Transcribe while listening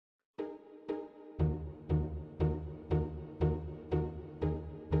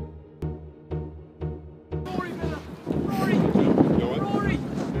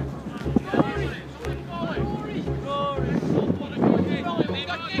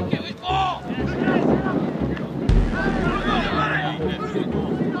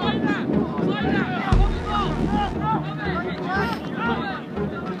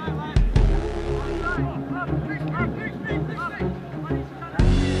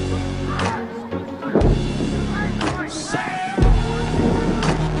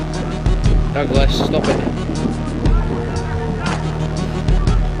Douglas, stop it.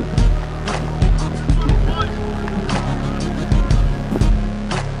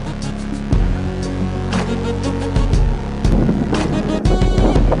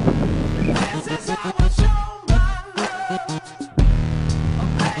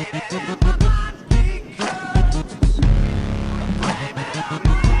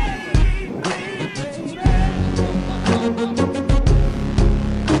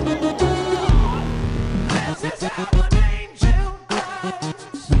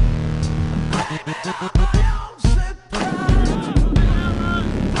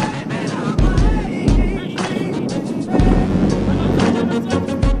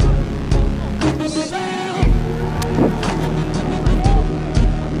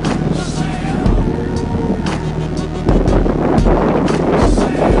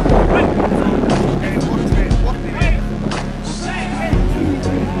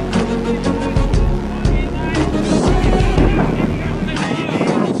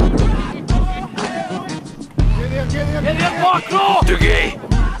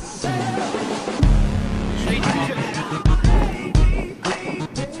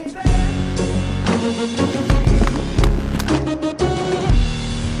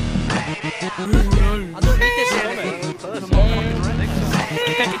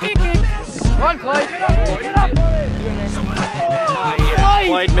 Run, Clyde!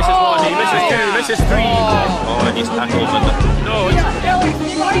 Clyde misses one, he misses two, misses three. Oh, and he's tackled in the... No,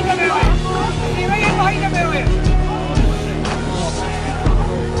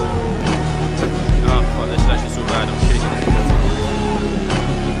 oh, this is actually so bad, I'm kidding.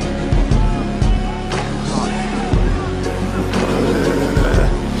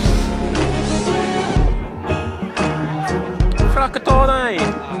 Fraccatone!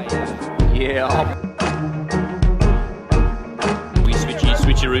 Yeah. We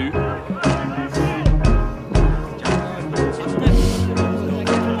switcheroo.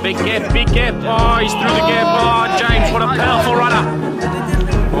 Big gap. Oh, he's through the gap. Oh, James, what a powerful runner.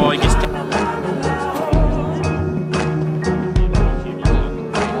 Oh, he gets...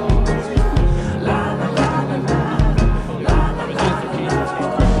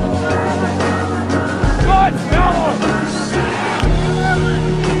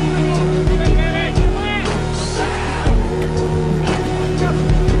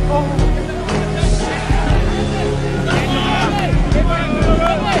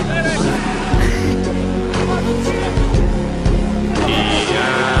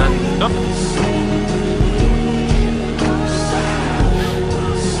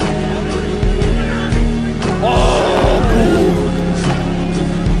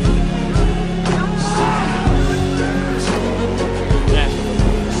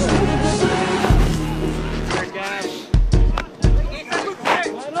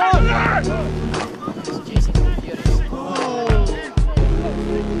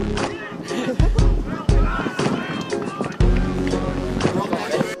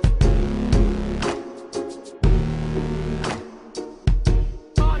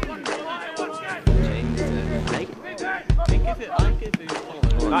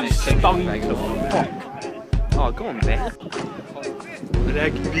 That stung the fuck. Oh, go on, man.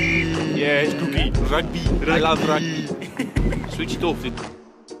 Rugby. Yes, Cookie. Rugby. I love rugby. Switch it off, dude.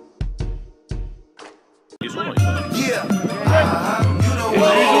 Yeah. You know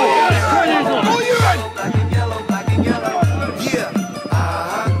what?